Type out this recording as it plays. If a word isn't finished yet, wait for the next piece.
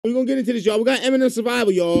We're gonna get into this, y'all. We got Eminem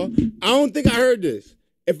Survival, y'all. I don't think I heard this.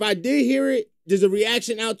 If I did hear it, there's a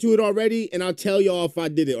reaction out to it already, and I'll tell y'all if I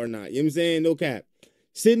did it or not. You know what I'm saying? No cap.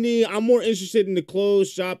 Sydney, I'm more interested in the clothes,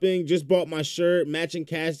 shopping. Just bought my shirt, matching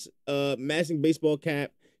baseball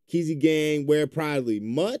cap. Keezy Gang, wear proudly.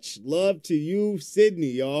 Much love to you, Sydney,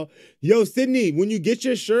 y'all. Yo, Sydney, when you get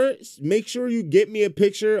your shirts, make sure you get me a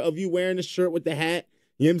picture of you wearing the shirt with the hat.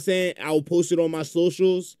 You know what I'm saying? I will post it on my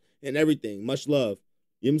socials and everything. Much love.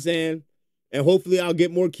 You know what I'm saying? And hopefully I'll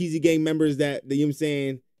get more Keezy Gang members that you know what I'm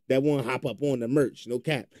saying, that want to hop up on the merch. No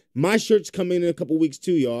cap. My shirt's coming in a couple weeks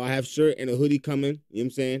too, y'all. I have shirt and a hoodie coming. You know what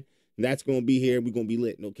I'm saying? And that's going to be here. We're going to be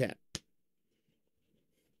lit. No cap.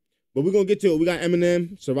 But we're going to get to it. We got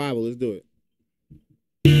Eminem, Survival. Let's do it.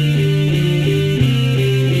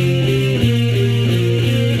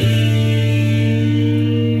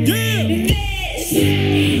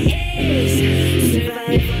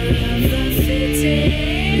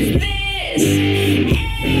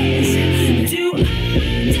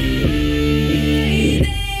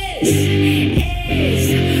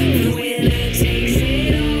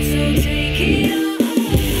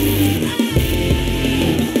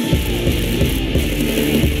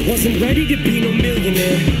 Ready to be no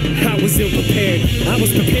millionaire. I was ill prepared. I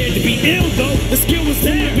was prepared to be ill though. The skill was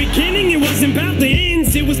there. Beginning, it wasn't about the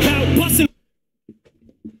ends. It was about busting.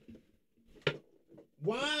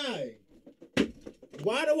 Why?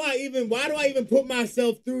 Why do I even put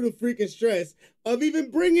myself through the freaking stress of even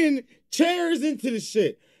bringing chairs into the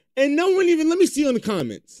shit? And no one even, let me see on the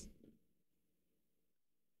comments.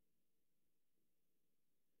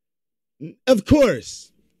 Of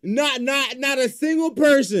course. Not a single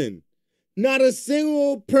person. Not a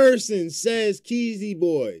single person says, Keezy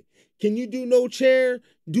boy, can you do no chair?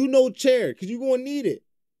 Do no chair, because you're going to need it.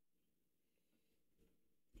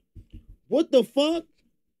 What the fuck?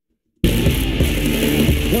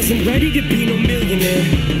 Wasn't ready to be no millionaire.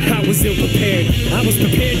 I was ill prepared. I was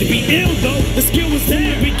prepared to be ill though. The skill was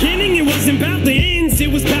there. Beginning, it wasn't about the ends. It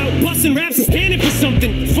was about busting raps and standing for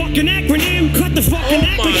something. Fucking acronym. Cut the fucking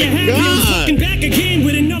act like you're happy. I'm fucking back again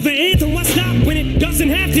with another anthem. Why stop when it doesn't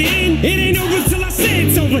have to end? It ain't over till I say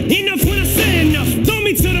it's over. Enough when I say enough. Throw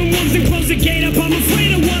me to the wolves and close the gate up. I'm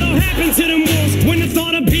afraid of what'll happen to them wolves when the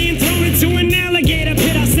thought of being thrown into an alligator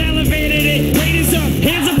pit. I salivated it. Raiders up.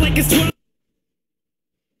 Hands up like it's 12.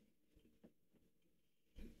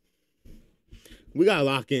 We gotta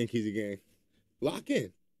lock in, Keezy Gang. Lock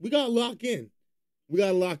in. We gotta lock in. We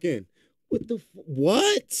gotta lock in. What the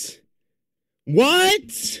what?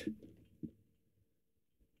 What?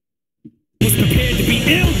 Was prepared to be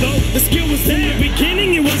ill though. The skill was there.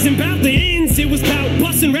 Beginning, it wasn't about the ends. It was about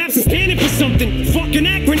busting raps and standing for something. Fucking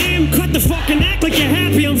acronym. Cut the fucking act like you're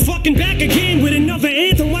happy. I'm fucking back again with another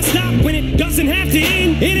anthem. Why stop when it doesn't have to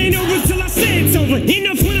end? It ain't over till I say it's over.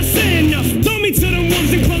 Enough when I say enough. Throw me to the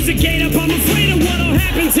wolves and close the gate up. I'm afraid of what'll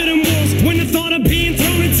happen to them wolves when the thought of being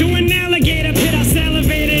thrown into an alligator pit. I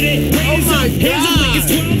salivated it. Raiders up. Hands up like it's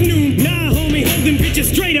 12 noon. Nah, homie, holding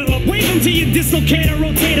bitches straighter up. Wave them to your dislocator,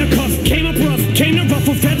 rotator cuff. Came up rough, came to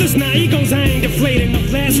ruffle feathers. Nah, egos, I ain't deflating.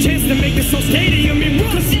 The last chance to make this whole stadium in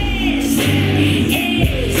rust.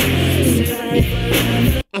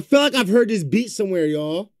 I feel like I've heard this beat somewhere,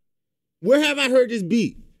 y'all. Where have I heard this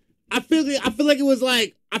beat? I feel like it was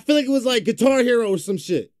like Guitar Hero or some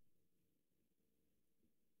shit.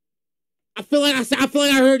 I feel like I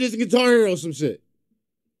heard this in Guitar Hero or some shit.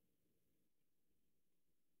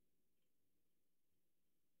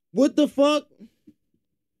 What the fuck?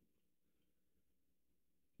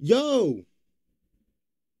 Yo.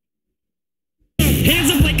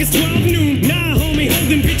 Hands up like it's 12 noon. Nah, homie,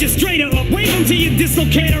 holding bitches straighter up. Wave them to your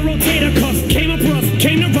dislocator, rotator cuff. Came up rough,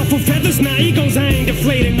 came to ruffle feathers. Nah, egos, I ain't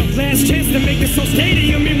deflating. The last chance to make this whole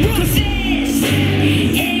stadium in rust.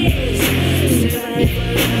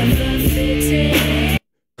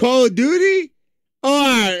 Call of Duty?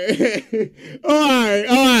 Alright.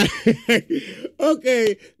 Alright.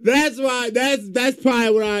 Okay. That's probably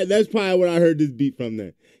what I heard this beat from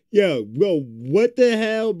then. Yo, bro, what the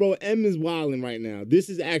hell, bro? M is wilding right now. This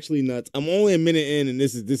is actually nuts. I'm only a minute in, and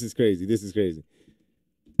this is crazy. This is crazy.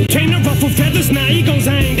 Came to ruffle feathers, now egos,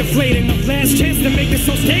 I ain't deflating. The last chance to make this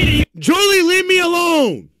whole stadium. Julie, leave me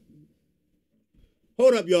alone.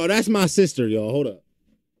 Hold up, y'all. That's my sister, y'all. Hold up.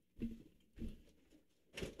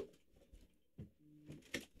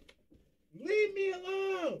 Leave me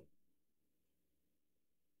alone.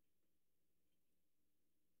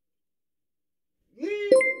 Leave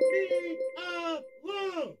me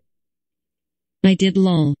alone. I did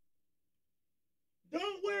lol.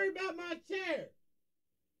 Don't worry about my chair.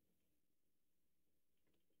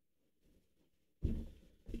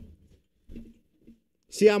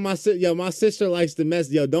 See how my sister likes to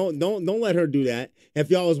mess. Yo, don't let her do that.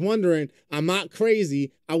 If y'all was wondering, I'm not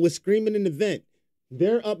crazy. I was screaming in the vent.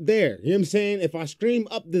 They're up there. You know what I'm saying? If I scream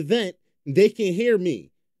up the vent, they can hear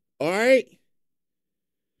me. All right?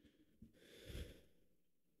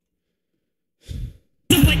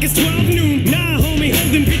 Like it's 12 noon. Nah, homie,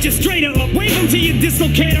 holding bitches straight up. Wave them to your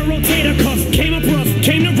dislocator, rotator cuff. Came up rough,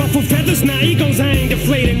 came to ruffle feathers. Now egos, I ain't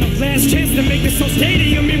deflating. My last chance to make this whole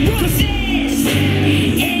stadium in rough. This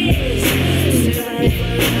is survival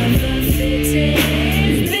of the fittest.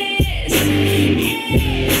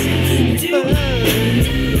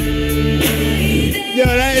 Yo,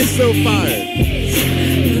 that is so fire.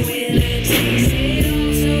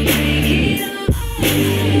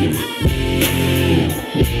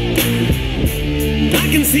 I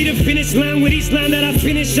can see the finish line with each line that I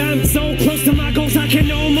finish. I'm so close to my goals, I can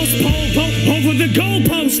almost pole vault over the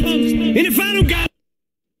goalpost. And if I don't got...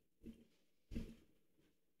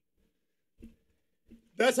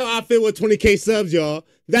 That's how I feel with 20K subs, y'all.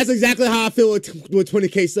 That's exactly how I feel with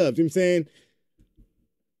 20K subs. You know what I'm saying?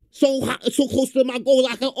 So close to my goals,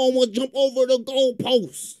 I can almost jump over the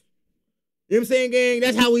goalpost. You know what I'm saying, gang?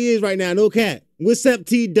 That's how he is right now. No cap. What's up,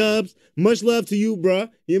 T-Dubs? Much love to you, bruh. You know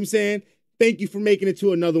what I'm saying? Thank you for making it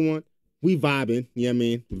to another one. We vibing. You know what I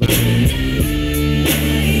mean? Vibing.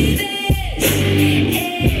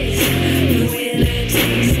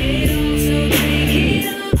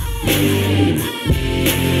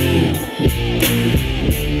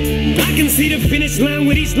 I can see the finish line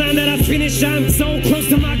with each line that I finish. I'm so close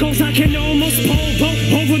to my goals, I can almost pole vault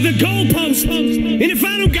over the goalpost. And if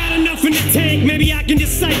I don't got enough in the tank, maybe I can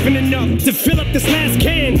just siphon enough to fill up this last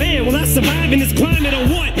can. Man, will I survive in this climate or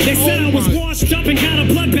what? They said I was washed up and got a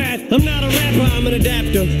bloodbath. I'm not a rapper, I'm an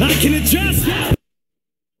adapter. I can adjust.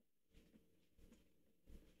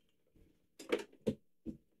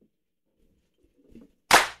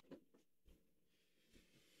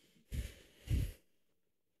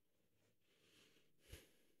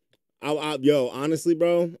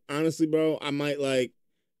 Honestly, bro, I might like,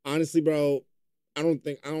 honestly, bro, I don't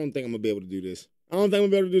think I'm gonna be able to do this. I don't think I'm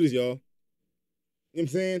gonna be able to do this, y'all. You know what I'm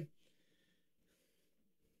saying?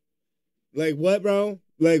 Like what, bro?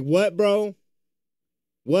 Like what, bro?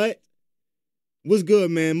 What? What's good,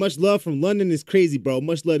 man? Much love from London is crazy, bro.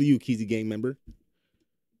 Much love to you, Keezy Gang member.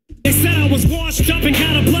 They said I was washed up and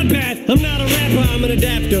got a bloodbath. I'm not a rapper, I'm an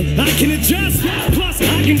adapter. I can adjust. Plus,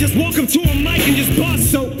 I can just walk up to a mic and just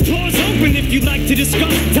bust. So, floor's open if you'd like to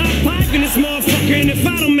discuss. Top 5 in this motherfucker. And if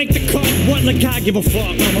I don't make the cut, what like I give a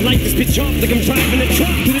fuck? I'ma light this bitch off like I'm driving a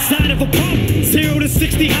truck to the side of a pump. 0 to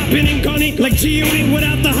 60, hopping and gunning like G-Unit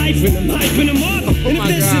without the hyphen. I'm hyping them up. And if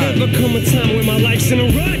there should ever come a time where my life's in a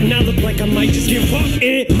rut, and I look like I might just give up,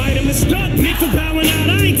 it might have mistook me for bowing out.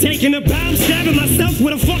 I ain't taking a bow. I'm stabbing myself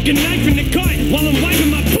with a fucking knife in the gut while I'm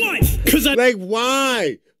wiping my blood. Cause I like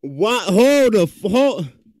why? Hold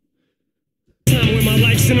time where my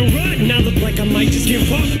life's in a rut, and I look like I might just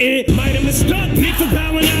give up. It might have mistook me for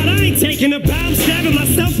bowing out. I ain't taking a bow. I'm stabbing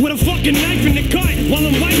myself with a fucking knife in the gut while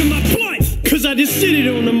I'm wiping my blood. Cause I just sit it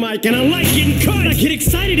on the mic and I like getting cut. I get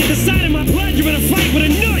excited at the sight of my blood. You're in a fight with a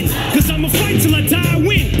nut. Cause I'ma fight till I die, I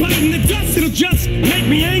win. Biting the dust, it'll just make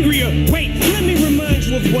me angrier. Wait, let me remind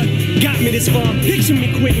you of what got me this far. Picture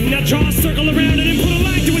me quitting, now draw a circle around it and put a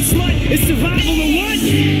line to it, slut. It's survival or what?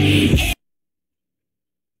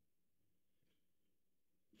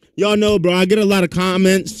 Y'all know, bro, I get a lot of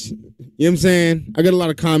comments. You know what I'm saying? I get a lot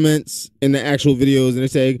of comments in the actual videos, and they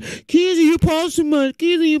say, Keezy, you post too much.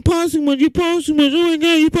 Keezy, you post too much. You post too much. Oh my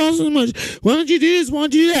God, you post too much. Why don't you do this? Why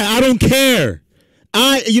don't you do that? I don't care.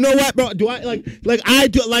 You know what, bro? Do I I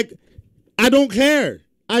don't care.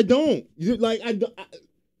 I don't.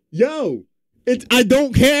 I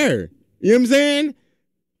don't care. You know what I'm saying?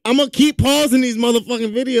 I'm gonna keep pausing these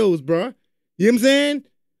motherfucking videos, bro. You know what I'm saying?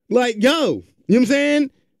 Like, yo, you know what I'm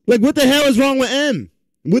saying? Like, what the hell is wrong with M?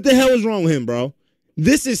 What the hell is wrong with him, bro?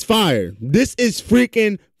 This is fire. This is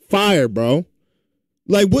freaking fire, bro.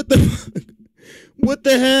 Like, what the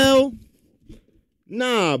hell?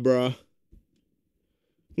 Nah, bro.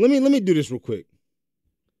 Let me do this real quick.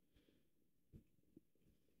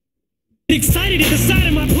 Excited at the sight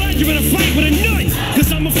of my blood, you're in a fight with a nut.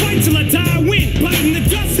 Cause I'ma fight till I die, I win. Biting the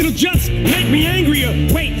dust, it'll just make me angrier.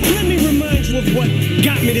 Wait, let me remind you of what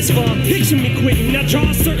got me this far. Picture me quitting, now draw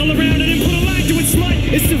a circle around it and put a line to it, slut.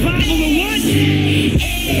 It's survival or what?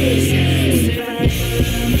 It's survival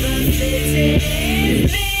of the fittest.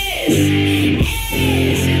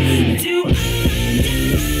 This is do I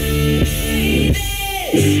die?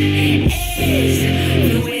 This is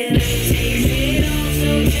the winner takes it all, so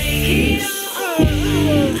take it all.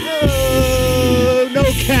 No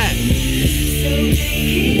cat. So take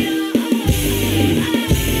it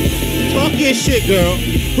this shit, girl.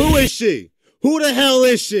 Who is she? Who the hell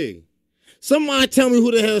is she? Somebody tell me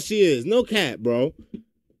who the hell she is. No cap, bro.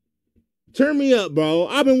 Turn me up, bro.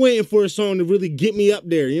 I've been waiting for a song to really get me up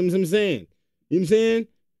there. You know what I'm saying? You know what I'm saying?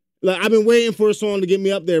 Like, I've been waiting for a song to get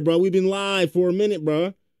me up there, bro. We've been live for a minute,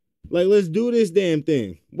 bro. Like, let's do this damn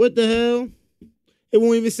thing. What the hell? It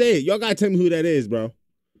won't even say it. Y'all gotta tell me who that is, bro.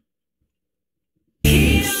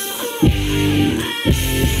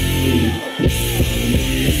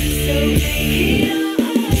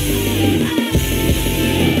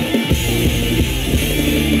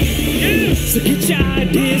 So get your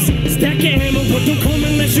ideas, stack your hammer, but don't come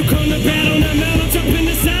unless you come to battle. Now mount on top in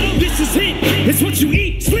the saddle, this is it. It's what you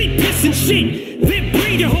eat, sleep, piss, and shit. Live,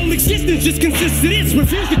 breathe, your whole existence just consists of this.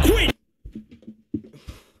 Refuse to quit.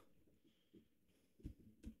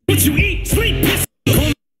 What you eat, sleep, piss,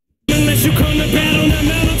 come unless you come to battle. Now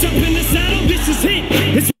mount on top in the saddle, this is it.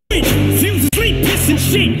 It's it. Refuse to sleep, piss, and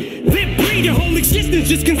shit. Live, breathe, your whole existence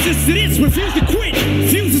just consists of this. Refuse to quit.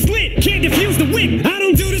 Fuse is lit, can't defuse the wick. I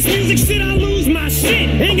don't do this music shit, I lose my shit.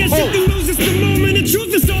 Ain't got shit to lose, it's the moment of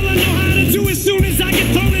truth. It's all I know how to do. As soon as I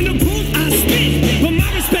get thrown in the booth, I spit. But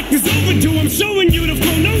my respect is overdue. I'm showing you the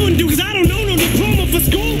flow no one do, cause I don't know no diploma for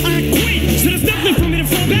school. I quit, so there's nothing for me to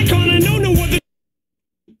fall back on. I know no other.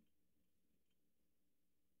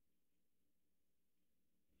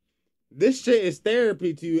 This shit is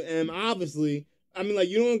therapy to you, and obviously, I mean, like,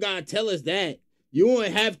 you don't gotta tell us that. You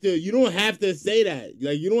don't have to say that.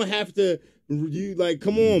 Like, you don't have to, you, like,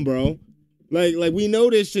 come on, bro. Like, we know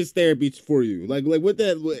this shit's therapy for you. Like, what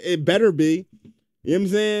that, it better be. You know what I'm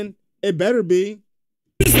saying? It better be.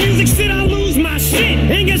 This music shit, I lose my shit.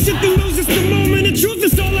 Ain't got shit to lose, it's the moment of truth.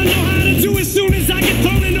 It's all I know how to do. As soon as I get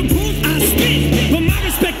thrown in the booth, I spit. But my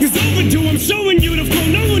respect is overdue. I'm showing you the flow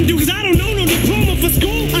no one do, cause I don't know no diploma for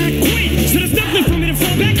school. I quit, so there's nothing for me to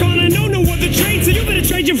fall back on. I know no other trade, so you better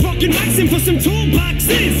trade your fucking mics in for some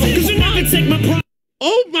toolboxes. Cause you never take my pride.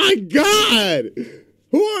 Oh my God!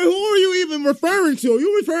 Who are you even referring to? Are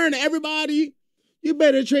you referring to everybody? You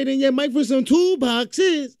better trade in your mic for some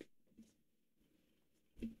toolboxes.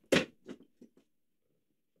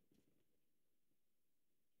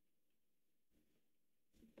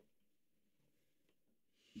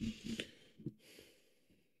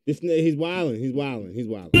 He's wilding.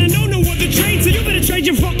 I know no other trade, so you better trade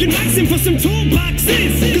your fucking mics in for some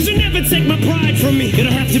toolboxes. Cause you never take my pride from me.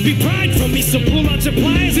 It'll have to be pride from me, so pull out your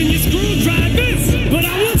pliers and your screwdrivers. But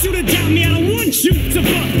I want you to doubt me, I don't want you to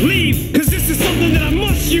believe. Cause this is something that I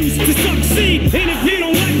must use to succeed. And if you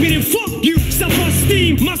don't like me, then fuck you.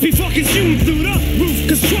 Self-esteem must be fucking shooting through the roof.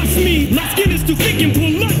 Cause trust me, my skin is too thick and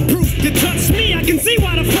bulletproof to touch me. I can see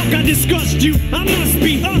why the fuck I disgust you. I must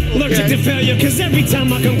be allergic to failure, cause every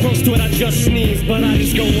time I come close to it, I just sneeze. But I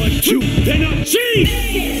just go 1, 2, then I cheese.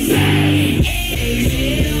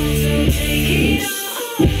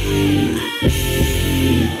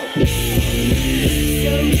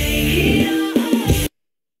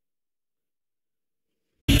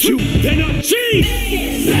 Then I cheese.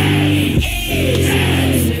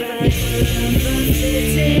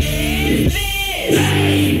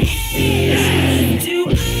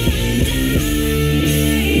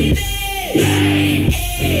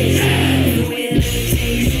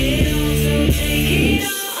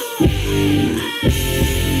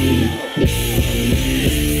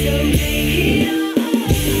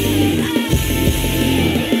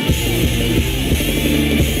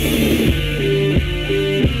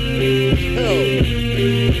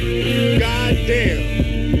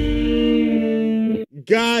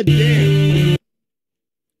 God damn.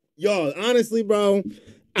 Yo, honestly, bro,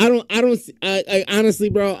 I honestly,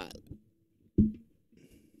 bro.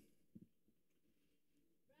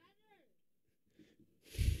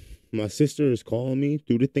 My sister is calling me.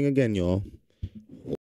 Do the thing again, y'all.